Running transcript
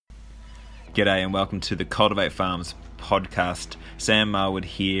G'day and welcome to the Cultivate Farms podcast. Sam Marwood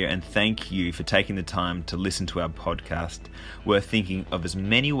here, and thank you for taking the time to listen to our podcast. We're thinking of as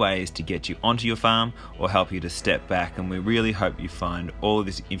many ways to get you onto your farm or help you to step back, and we really hope you find all of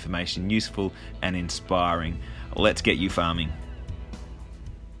this information useful and inspiring. Let's get you farming.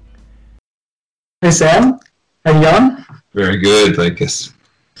 Hey Sam, how you going? Very good, Lucas.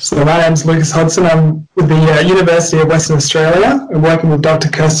 So my name's Lucas Hoson. I'm with the University of Western Australia. I'm working with Dr.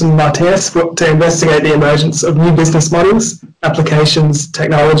 Kirsten Martinez to investigate the emergence of new business models, applications,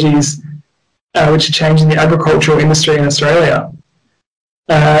 technologies, which are changing the agricultural industry in Australia.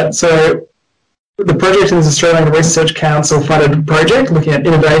 So the project is Australian Research Council funded project looking at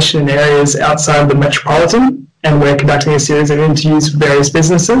innovation in areas outside the metropolitan, and we're conducting a series of interviews with various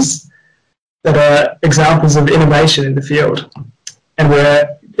businesses that are examples of innovation in the field. And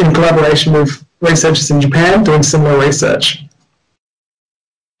we're in collaboration with researchers in Japan doing similar research.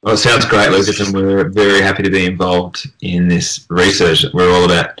 Well, it sounds great, Lucas, and we're very happy to be involved in this research. We're all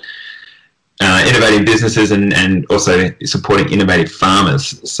about innovating businesses and also supporting innovative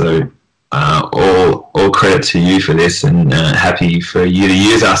farmers. So all credit to you for this, and happy for you to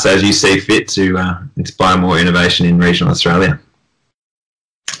use us as you see fit to inspire more innovation in regional Australia.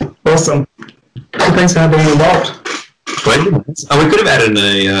 Awesome. Thanks for having me involved. Oh, we could have added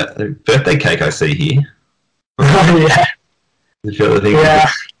a birthday cake, I see here. Oh, yeah. Yeah.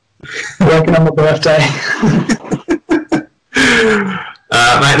 Working on my birthday.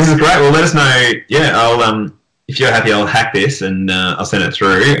 Mate, this is great. Well, let us know. Yeah, I'll if you're happy, I'll hack this and I'll send it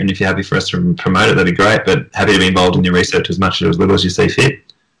through. And if you're happy for us to promote it, that'd be great. But happy to be involved in your research as much or as little as you see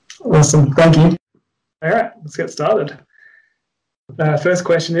fit. Awesome. Thank you. All right, let's get started. First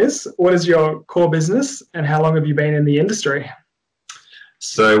question is, what is your core business and how long have you been in the industry?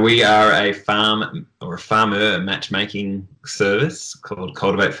 So we are a farmer matchmaking service called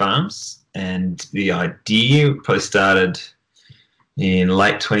Cultivate Farms, and the idea probably started in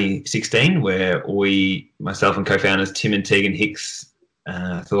late 2016, where myself and co-founders Tim and Tegan Hicks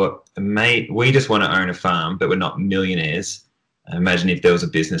thought, mate, we just want to own a farm, but we're not millionaires. Imagine if there was a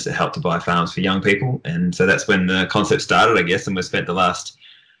business that helped to buy farms for young people. And so that's when the concept started, I guess, and we've spent the last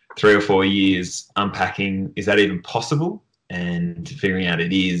 3 or 4 years unpacking, is that even possible? And figuring out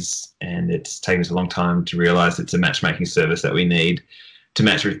it is. And it's taken us a long time to realise it's a matchmaking service that we need to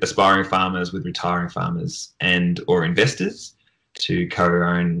match aspiring farmers with retiring farmers and or investors to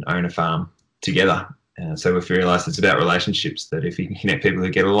co-own a farm together. So we've realised it's about relationships, that if you can connect people who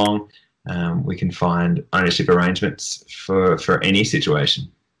get along, we can find ownership arrangements for any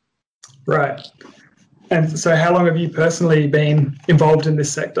situation. Right. And so how long have you personally been involved in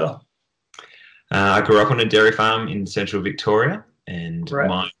this sector? I grew up on a dairy farm in central Victoria, and Right.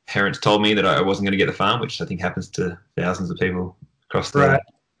 My parents told me that I wasn't going to get the farm, which I think happens to thousands of people across the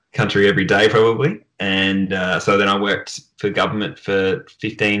country every day probably. And so then I worked for government for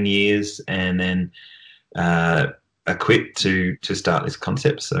 15 years, and then I quit to start this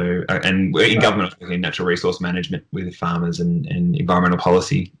concept. So, and we're in government, in natural resource management with farmers and environmental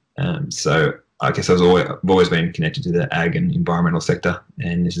policy. So I guess I've always been connected to the ag and environmental sector,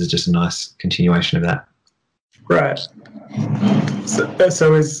 and this is just a nice continuation of that. Right.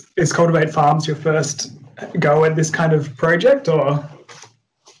 So is Cultivate Farms your first go at this kind of project, or?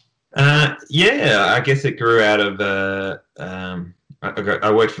 Yeah, I guess it grew out of.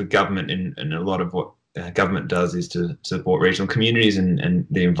 I worked for government, and a lot of what government does is to support regional communities and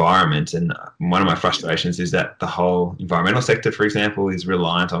the environment. And one of my frustrations is that the whole environmental sector, for example, is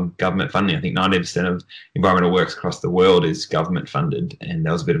reliant on government funding. I think 90% of environmental works across the world is government funded, and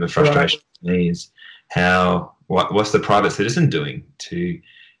that was a bit of a frustration to me, is what's the private citizen doing to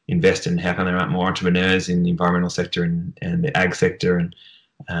invest in, how can there aren't more entrepreneurs in the environmental sector and the ag sector. And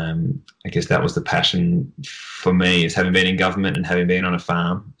I guess that was the passion for me, is having been in government and having been on a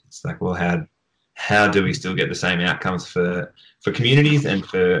farm. It's like, well, how do we still get the same outcomes for communities and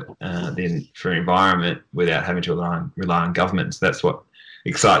for environment without having to rely on government? So that's what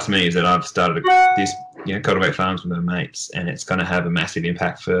excites me, is that I've started this, Cultivate Farms with my mates, and it's going to have a massive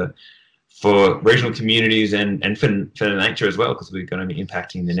impact for regional communities and for nature as well, because we're going to be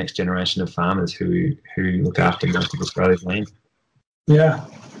impacting the next generation of farmers who look after most of Australia's land. Yeah.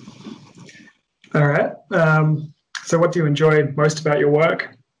 All right. So what do you enjoy most about your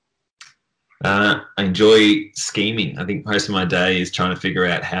work? I enjoy scheming. I think most of my day is trying to figure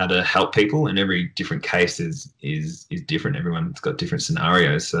out how to help people, and every different case is different. Everyone's got different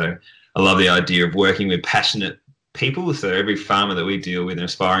scenarios. So I love the idea of working with passionate people. So every farmer that we deal with, an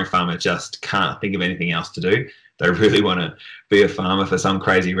aspiring farmer, just can't think of anything else to do. They really want to be a farmer for some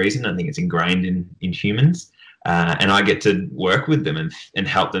crazy reason. I think it's ingrained in humans. and I get to work with them and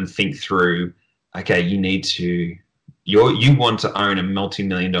help them think through. Okay, you want to own a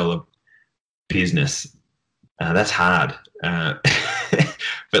multi-million-dollar business. That's hard,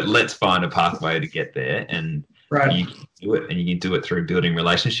 but let's find a pathway to get there. And you can do it, and you can do it through building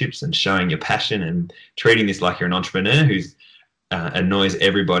relationships and showing your passion and treating this like you're an entrepreneur who's annoys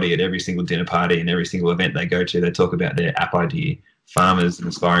everybody at every single dinner party and every single event they go to. They talk about their app idea. Farmers and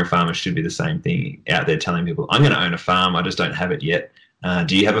aspiring farmers should be the same thing, out there telling people, I'm going to own a farm, I just don't have it yet.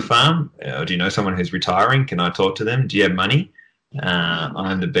 Do you have a farm? Or do you know someone who's retiring? Can I talk to them? Do you have money?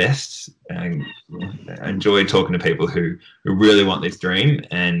 I'm the best. I enjoy talking to people who really want this dream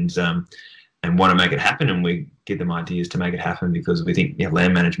and want to make it happen, and we give them ideas to make it happen, because we think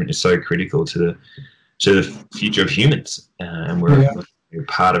land management is so critical to the future of humans, and we're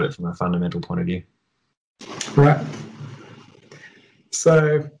part of it from a fundamental point of view. Right.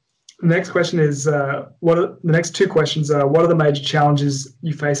 So the next question is, the next two questions are, what are the major challenges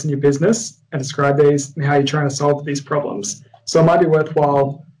you face in your business, and describe these and how you're trying to solve these problems. So it might be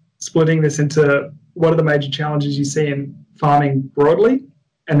worthwhile splitting this into, what are the major challenges you see in farming broadly,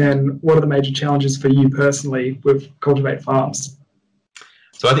 and then what are the major challenges for you personally with Cultivate Farms?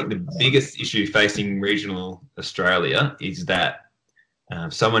 So I think the biggest issue facing regional Australia is that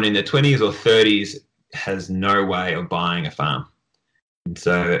someone in their 20s or 30s has no way of buying a farm. And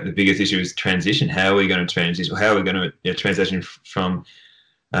so the biggest issue is transition. How are we going to transition? How are we going to transition from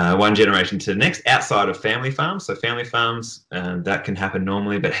one generation to the next outside of family farms? So family farms, that can happen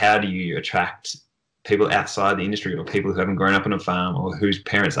normally, but how do you attract people outside the industry, or people who haven't grown up on a farm, or whose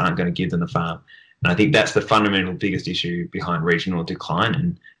parents aren't going to give them a farm? And I think that's the fundamental biggest issue behind regional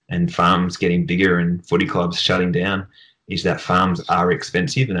decline and farms getting bigger and footy clubs shutting down, is that farms are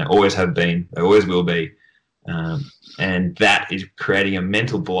expensive, and they always have been, they always will be. And that is creating a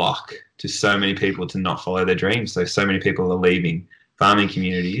mental block to so many people to not follow their dreams. So many people are leaving farming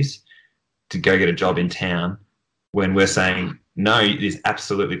communities to go get a job in town, when we're saying, no, it is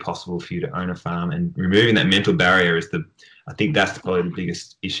absolutely possible for you to own a farm. And removing that mental barrier is I think that's probably the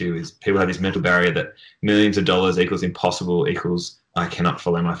biggest issue, is people have this mental barrier that millions of dollars equals impossible, equals I cannot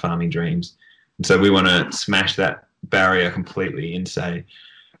follow my farming dreams. And so we want to smash that barrier completely and say,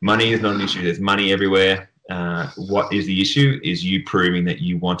 money is not an issue. There's money everywhere. What is the issue is you proving that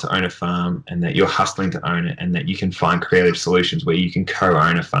you want to own a farm, and that you're hustling to own it, and that you can find creative solutions where you can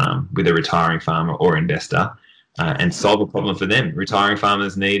co-own a farm with a retiring farmer or investor, and solve a problem for them. Retiring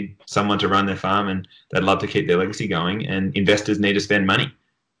farmers need someone to run their farm, and they'd love to keep their legacy going, and investors need to spend money.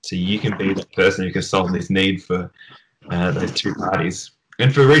 So you can be that person who can solve this need for those two parties.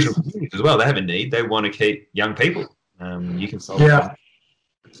 And for regional communities as well, they have a need. They want to keep young people. You can solve that.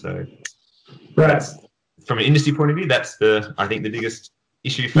 So that's, from an industry point of view, that's I think the biggest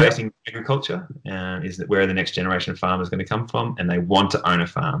issue facing agriculture, is that where the next generation of farmers are going to come from, and they want to own a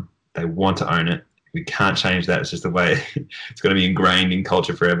farm. They want to own it. We can't change that. It's just the way it's going to be ingrained in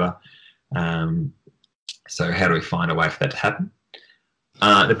culture forever. So how do we find a way for that to happen?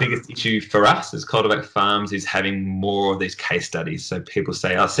 The biggest issue for us as Cultivate Farms is having more of these case studies. So people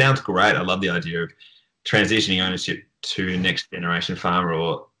say, oh, sounds great. I love the idea of transitioning ownership to next generation farmer,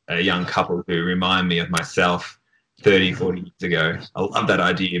 or a young couple who remind me of myself 30, 40 years ago. I love that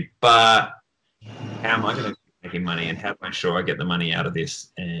idea, but how am I going to be making money, and how do I ensure I get the money out of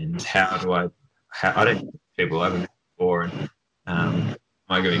this? And I don't think people I've met before, and am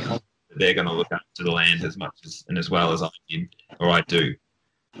I going to be confident that they're going to look after the land as much and as well as I did, or I do?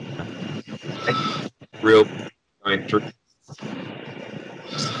 Real going through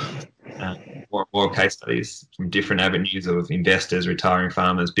more and more case studies from different avenues of investors, retiring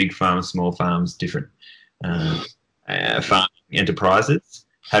farmers, big farms, small farms, different farming enterprises.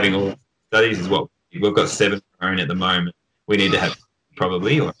 Having all studies is what we've got 7 of our own at the moment. We need to have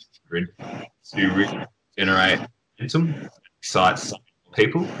probably, or 100, to really generate momentum, excite some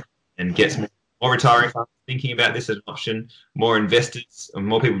people, and get some more retiring farmers thinking about this as an option, more investors, and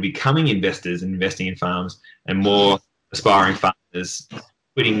more people becoming investors and investing in farms, and more aspiring farmers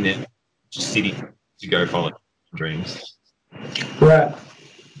quitting their city to go follow their dreams. Right.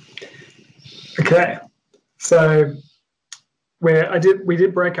 Okay. So we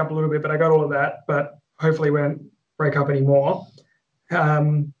did break up a little bit, but I got all of that, but hopefully we won't break up anymore.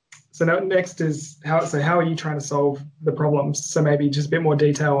 So now next is how are you trying to solve the problems? So maybe just a bit more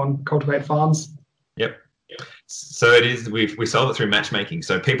detail on Cultivate Farms. Yep. So it is, we solve it through matchmaking.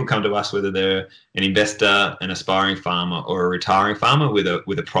 So people come to us whether they're an investor, an aspiring farmer, or a retiring farmer with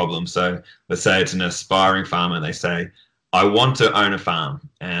a problem. So let's say it's an aspiring farmer. They say, I want to own a farm.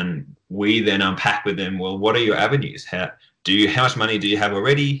 And we then unpack with them, well, what are your avenues? How much money do you have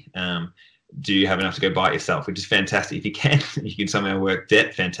already? do you have enough to go buy it yourself, which is fantastic. If you can, you can somehow work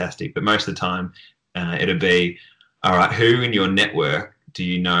debt, fantastic. But most of the time, it'll be, all right, who in your network do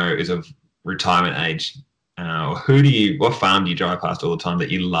you know is of retirement age? Or what farm do you drive past all the time that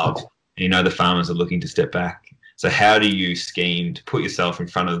you love? And you know the farmers are looking to step back. So how do you scheme to put yourself in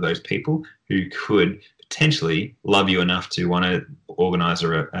front of those people who could potentially love you enough to want to organise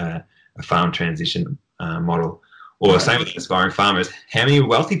a farm transition model? Or same with aspiring farmers, how many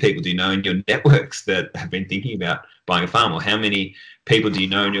wealthy people do you know in your networks that have been thinking about buying a farm? Or how many people do you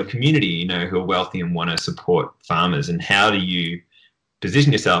know in your community, who are wealthy and want to support farmers? And how do you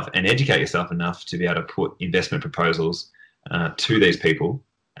position yourself and educate yourself enough to be able to put investment proposals to these people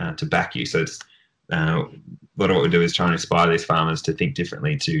to back you? So it's a lot of what we do is try and inspire these farmers to think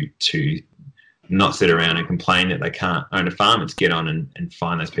differently, to not sit around and complain that they can't own a farm. It's get on and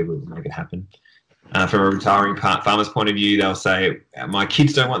find those people that make it happen. From a retiring farmer's point of view, they'll say, my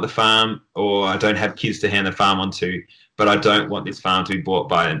kids don't want the farm, or I don't have kids to hand the farm on to, but I don't want this farm to be bought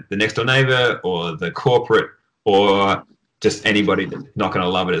by the next door neighbour or the corporate or just anybody that's not going to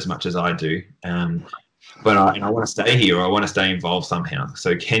love it as much as I do. But I want to stay here, or I want to stay involved somehow.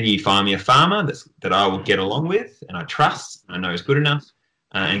 So can you find me a farmer that I will get along with and I trust and I know is good enough?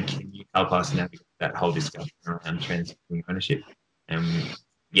 And can you help us navigate that whole discussion around transferring ownership?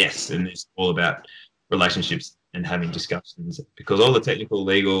 Yes, and it's all about relationships and having discussions, because all the technical,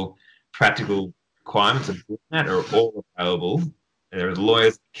 legal, practical requirements of doing that are all available. There are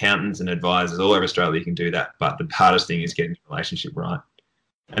lawyers, accountants, and advisors all over Australia who can do that, but the hardest thing is getting the relationship right.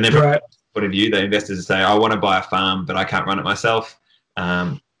 And then from that point of view, the investors say, I want to buy a farm, but I can't run it myself.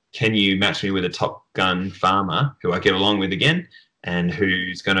 Can you match me with a top gun farmer who I get along with again and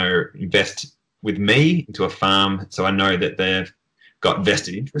who's going to invest with me into a farm so I know that they've got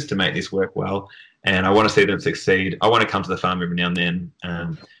vested interest to make this work well, and I want to see them succeed. I want to come to the farm every now and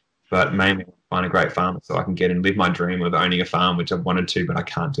then, but mainly find a great farmer so I can get and live my dream of owning a farm, which I've wanted to, but I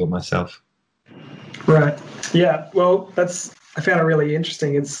can't do it myself. Right. Yeah. Well, I found it really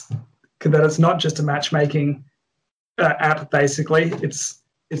interesting. It's that it's not just a matchmaking app. Basically, it's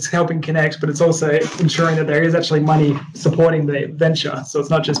helping connect, but it's also ensuring that there is actually money supporting the venture. So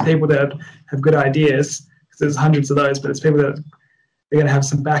it's not just people that have good ideas, because there's hundreds of those, but it's people that they're going to have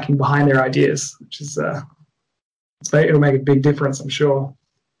some backing behind their ideas, which is it'll make a big difference, I'm sure.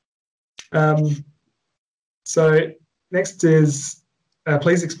 So next is,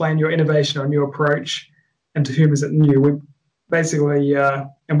 please explain your innovation or new approach, and to whom is it new? We basically,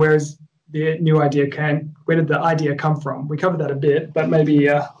 and where did the idea come from? We covered that a bit, but maybe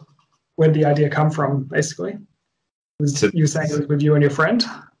where did the idea come from, basically? You were saying it was with you and your friend?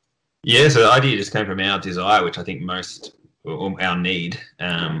 Yeah, so the idea just came from our desire, which I think our need,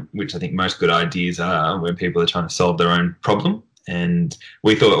 which I think most good ideas are when people are trying to solve their own problem. And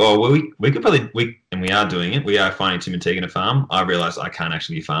we thought, we could probably, and we are doing it. We are finding Tim and Tegan a farm. I realised I can't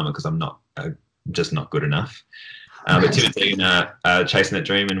actually be a farmer because I'm not just not good enough. But Tim and Tegan are chasing that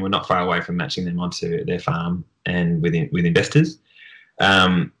dream, and we're not far away from matching them onto their farm and with investors.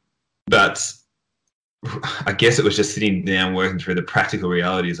 But I guess it was just sitting down, working through the practical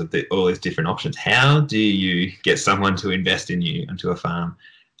realities of all these different options. How do you get someone to invest in you into a farm?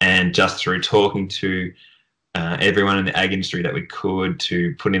 And just through talking to everyone in the ag industry that we could,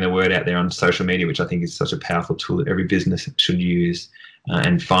 to putting the word out there on social media, which I think is such a powerful tool that every business should use,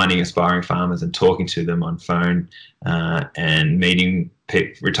 and finding aspiring farmers and talking to them on phone, and meeting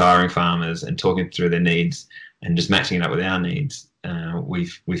retiring farmers and talking through their needs and just matching it up with our needs.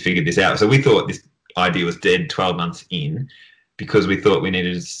 We figured this out. So we thought this idea was dead 12 months in, because we thought we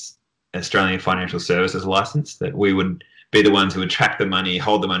needed an Australian financial services license, that we would be the ones who would track the money,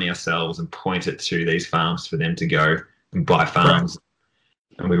 hold the money ourselves, and point it to these farms for them to go and buy farms.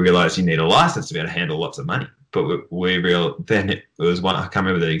 Right. And we realised you need a license to be able to handle lots of money. But then it was one, I can't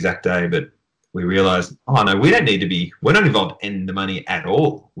remember the exact day, but we realised, oh no, we're not involved in the money at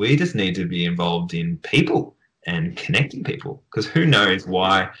all. We just need to be involved in people and connecting people, because who knows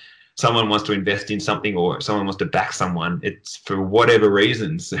why someone wants to invest in something or someone wants to back someone. It's for whatever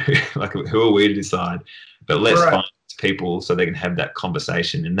reasons. Like, who are we to decide? But let's find people so they can have that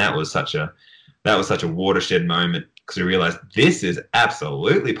conversation. And that was such a watershed moment, because we realized this is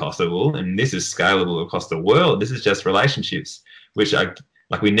absolutely possible, and this is scalable across the world. This is just relationships, which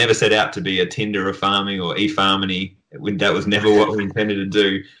we never set out to be a Tinder of farming or eFarmony. That was never what we intended to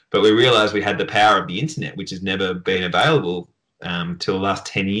do. But we realized we had the power of the internet, which has never been available till the last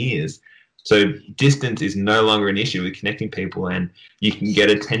 10 years. So distance is no longer an issue with connecting people, and you can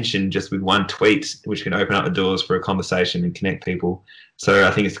get attention just with one tweet, which can open up the doors for a conversation and connect people. So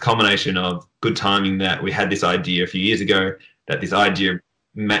I think it's a combination of good timing that we had this idea a few years ago, that this idea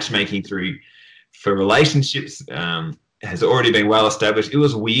matchmaking for relationships has already been well established. It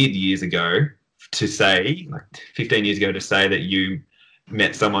was weird years ago to say, like 15 years ago, to say that you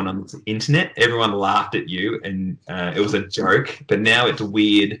met someone on the internet. Everyone laughed at you, and it was a joke. But now it's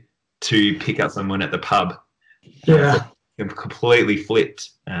weird to pick up someone at the pub. Yeah. Completely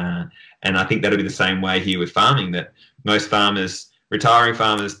flipped. And I think that'll be the same way here with farming, that most farmers, retiring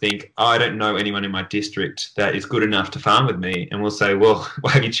farmers, think, oh, I don't know anyone in my district that is good enough to farm with me. And we'll say, well,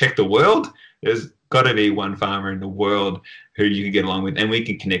 have you checked the world? There's got to be one farmer in the world who you can get along with, and we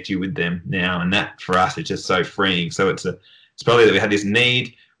can connect you with them now. And that, for us, is just so freeing. So it's probably that we had this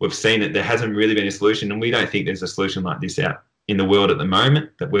need. We've seen that there hasn't really been a solution, and we don't think there's a solution like this out in the world at the moment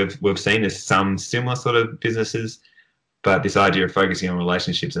that we've seen. There's some similar sort of businesses, but this idea of focusing on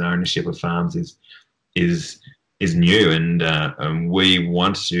relationships and ownership of farms is new, and we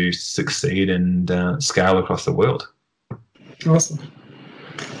want to succeed and scale across the world. Awesome.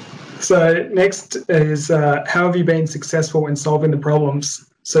 So next is how have you been successful in solving the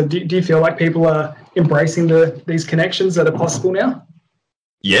problems? So do you feel like people are embracing these connections that are possible now?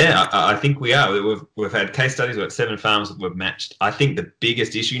 Yeah, I think we are. We've had case studies. We've got 7 farms that we've matched. I think the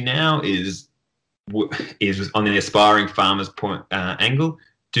biggest issue now is on the aspiring farmers point angle.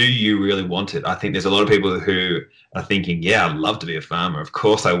 Do you really want it? I think there's a lot of people who are thinking, yeah, I'd love to be a farmer. Of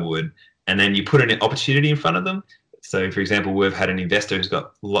course I would. And then you put an opportunity in front of them. So, for example, we've had an investor who's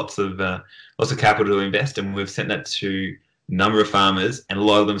got lots of capital to invest, and we've sent that to a number of farmers, and a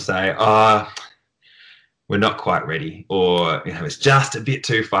lot of them say, oh, we're not quite ready, or it's just a bit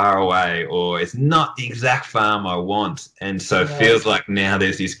too far away, or it's not the exact farm I want. And so it feels like now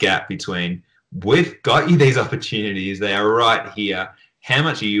there's this gap between, we've got you these opportunities, they are right here. How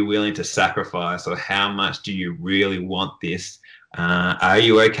much are you willing to sacrifice, or how much do you really want this? Are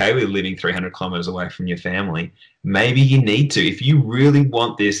you okay with living 300 kilometers away from your family? Maybe you need to. If you really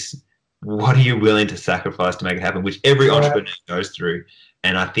want this, what are you willing to sacrifice to make it happen? Which every entrepreneur goes through.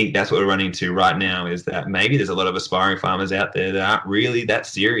 And I think that's what we're running into right now, is that maybe there's a lot of aspiring farmers out there that aren't really that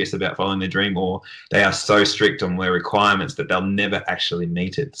serious about following their dream, or they are so strict on their requirements that they'll never actually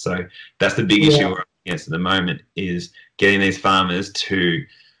meet it. So that's the big issue we're up against at the moment, is getting these farmers to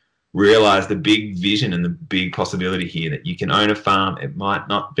realize the big vision and the big possibility here, that you can own a farm. It might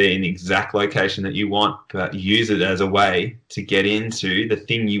not be in the exact location that you want, but use it as a way to get into the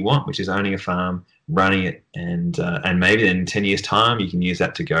thing you want, which is owning a farm, running it, and maybe then in 10 years' time you can use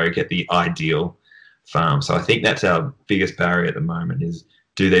that to go get the ideal farm. So I think that's our biggest barrier at the moment, is,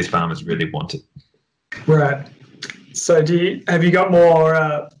 do these farmers really want it? Right. So have you got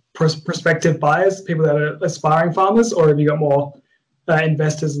more prospective buyers, people that are aspiring farmers, or have you got more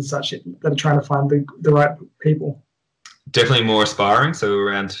investors and such that are trying to find the right people? Definitely more aspiring. So we're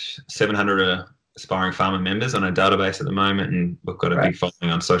around 700 aspiring farmer members on our database at the moment, and we've got a big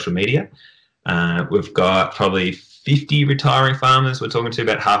following on social media. We've got probably 50 retiring farmers we're talking to.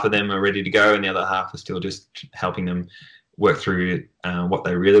 About half of them are ready to go, and the other half are still just helping them work through what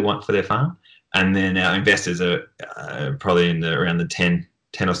they really want for their farm. And then our investors are probably around the 10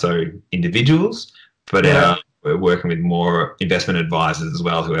 or so individuals, but we're working with more investment advisors as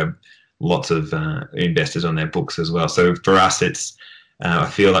well, who have lots of investors on their books as well. So for us, it's I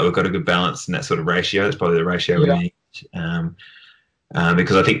feel like we've got a good balance in that sort of ratio. It's probably the ratio we need.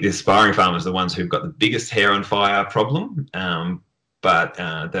 Because I think the aspiring farmers are the ones who've got the biggest hair on fire problem, but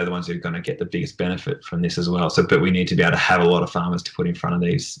they're the ones who are going to get the biggest benefit from this as well. So, but we need to be able to have a lot of farmers to put in front of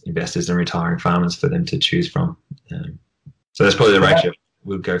these investors and retiring farmers for them to choose from. So that's probably the ratio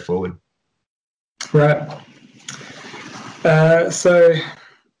we'll go forward. Right. So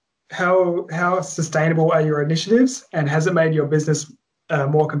how sustainable are your initiatives, and has it made your business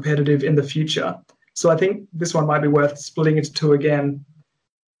more competitive in the future? So I think this one might be worth splitting into two again,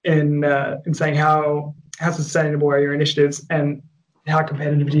 in saying how sustainable are your initiatives, and how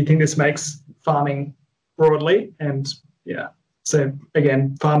competitive do you think this makes farming broadly? And so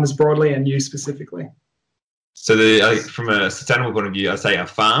again, farmers broadly and you specifically. So from a sustainable point of view, I'd say our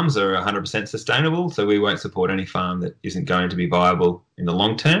farms are 100% sustainable. So we won't support any farm that isn't going to be viable in the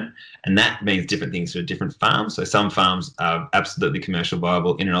long term. And that means different things for different farms. So some farms are absolutely commercial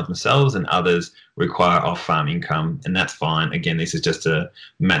viable in and of themselves, and others require off-farm income. And that's fine. Again, this is just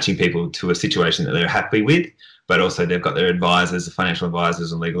matching people to a situation that they're happy with, but also they've got their advisors, the financial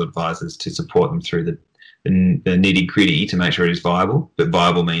advisors and legal advisors, to support them through the nitty-gritty to make sure it is viable. But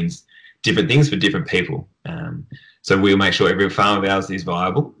viable means different things for different people. So we'll make sure every farm of ours is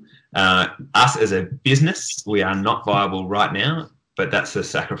viable. Us as a business, we are not viable right now, but that's a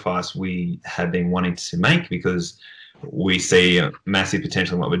sacrifice we have been wanting to make, because we see a massive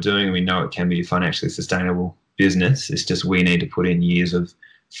potential in what we're doing, and we know it can be a financially sustainable business. It's just we need to put in years of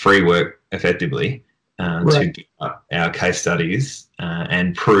free work effectively to build up our case studies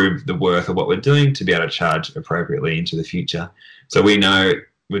and prove the worth of what we're doing to be able to charge appropriately into the future. So we know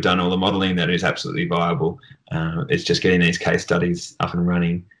we've done all the modelling that is absolutely viable. It's just getting these case studies up and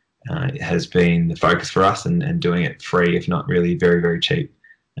running has been the focus for us, and doing it free, if not really very, very cheap.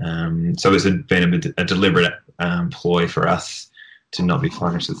 So it's been a deliberate ploy for us to not be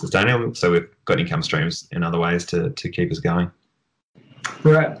financially sustainable. So we've got income streams in other ways to keep us going.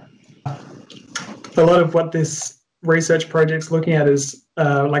 Right. A lot of what this research project's looking at is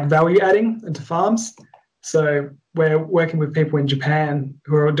like value adding into farms. So we're working with people in Japan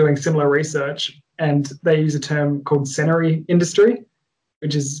who are doing similar research, and they use a term called centenary industry,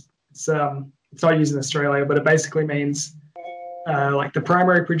 which is it's not used in Australia, but it basically means like the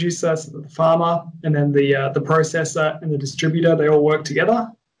primary producer, so the farmer, and then the processor and the distributor, they all work together,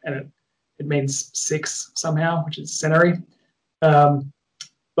 and it means six somehow, which is centenary.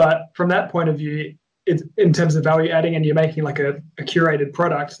 But from that point of view, in terms of value adding, and you're making like a curated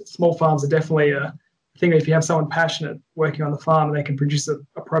product, small farms are definitely a thing. If you have someone passionate working on the farm, and they can produce a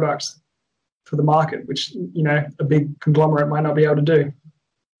product for the market, which, you know, a big conglomerate might not be able to do.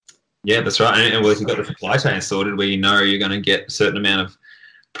 Yeah, that's right. And well, if you've got the supply chain sorted, where you know you're going to get a certain amount of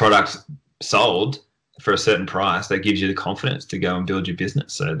product sold for a certain price, that gives you the confidence to go and build your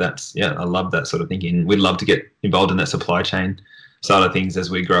business. So that's, yeah, I love that sort of thinking. We'd love to get involved in that supply chain side of things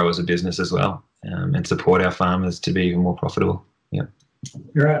as we grow as a business as well, and support our farmers to be even more profitable. Yeah.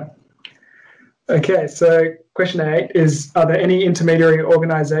 You're right. Okay, so question 8 is, are there any intermediary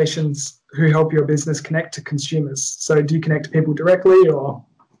organizations who help your business connect to consumers? So do you connect to people directly, or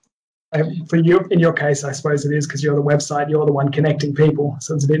for you, in your case, I suppose it is because you're the website, you're the one connecting people,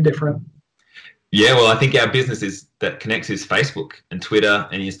 so it's a bit different. Yeah, well, I think our business that connects is Facebook and Twitter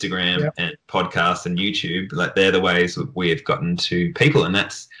and Instagram and podcasts and YouTube. Like, they're the ways we have gotten to people, and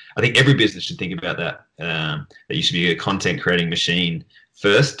that's, I think every business should think about that. That you should be a content creating machine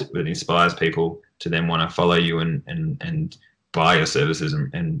first, but it inspires people to then want to follow you and buy your services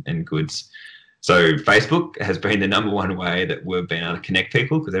and goods. So Facebook has been the number one way that we've been able to connect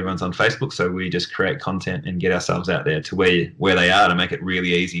people, because everyone's on Facebook. So we just create content and get ourselves out there to where they are, to make it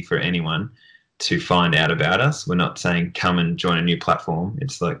really easy for anyone to find out about us. We're not saying come and join a new platform.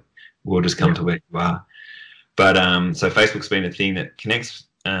 It's like, we'll just come to where you are. But so Facebook's been a thing that connects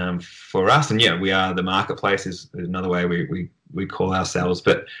for us. And yeah, we are the marketplace is another way we call ourselves.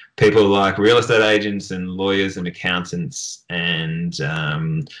 But people like real estate agents and lawyers and accountants and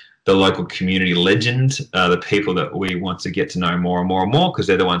the local community legend are the people that we want to get to know more and more and more, because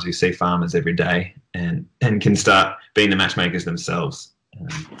they're the ones who see farmers every day and can start being the matchmakers themselves.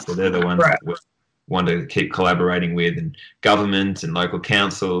 So they're the ones that we want to keep collaborating with, and government and local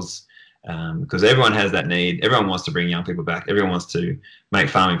councils, because everyone has that need. Everyone wants to bring young people back. Everyone wants to make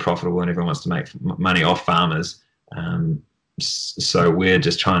farming profitable, and everyone wants to make money off farmers. So we're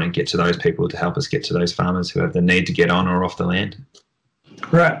just trying to get to those people to help us get to those farmers who have the need to get on or off the land.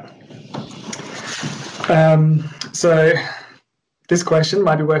 Right. So this question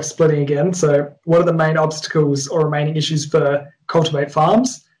might be worth splitting again. So what are the main obstacles or remaining issues for Cultivate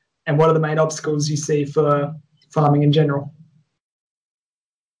Farms, and what are the main obstacles you see for farming in general?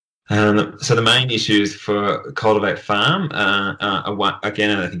 So the main issues for Cultivate Farm,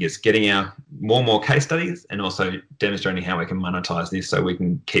 again, I think it's getting our more and more case studies, and also demonstrating how we can monetize this so we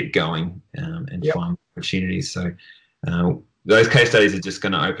can keep going and find opportunities. So those case studies are just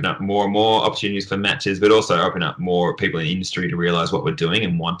going to open up more and more opportunities for matches, but also open up more people in the industry to realise what we're doing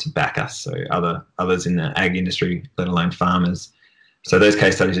and want to back us. So others in the ag industry, let alone farmers. So those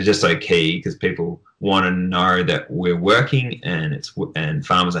case studies are just so key, because people want to know that we're working and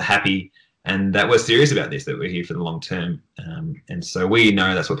farmers are happy, and that we're serious about this, that we're here for the long term. And so we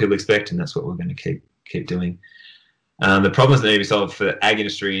know that's what people expect, and that's what we're going to keep doing. The problems that need to be solved for the ag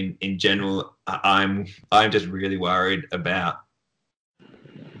industry in general, I'm just really worried about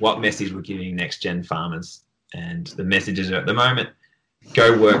what message we're giving next gen farmers. And the messages are, at the moment,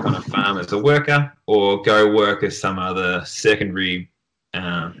 go work on a farm as a worker, or go work as some other secondary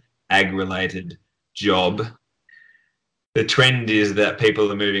ag related job. The trend is that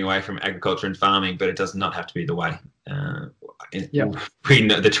people are moving away from agriculture and farming, but it does not have to be the way. We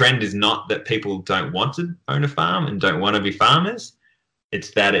know the trend is not that people don't want to own a farm and don't want to be farmers.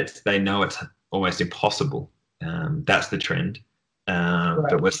 It's that they know it's almost impossible. That's the trend.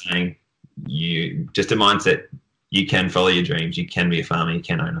 But we're saying, just a mindset. You can follow your dreams. You can be a farmer. You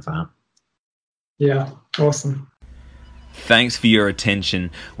can own a farm. Yeah, awesome. Thanks for your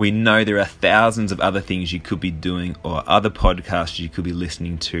attention. We know there are thousands of other things you could be doing or other podcasts you could be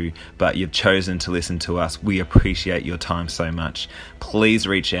listening to, but you've chosen to listen to us. We appreciate your time so much. Please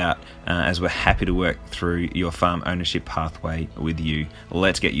reach out as we're happy to work through your farm ownership pathway with you.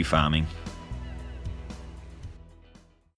 Let's get you farming.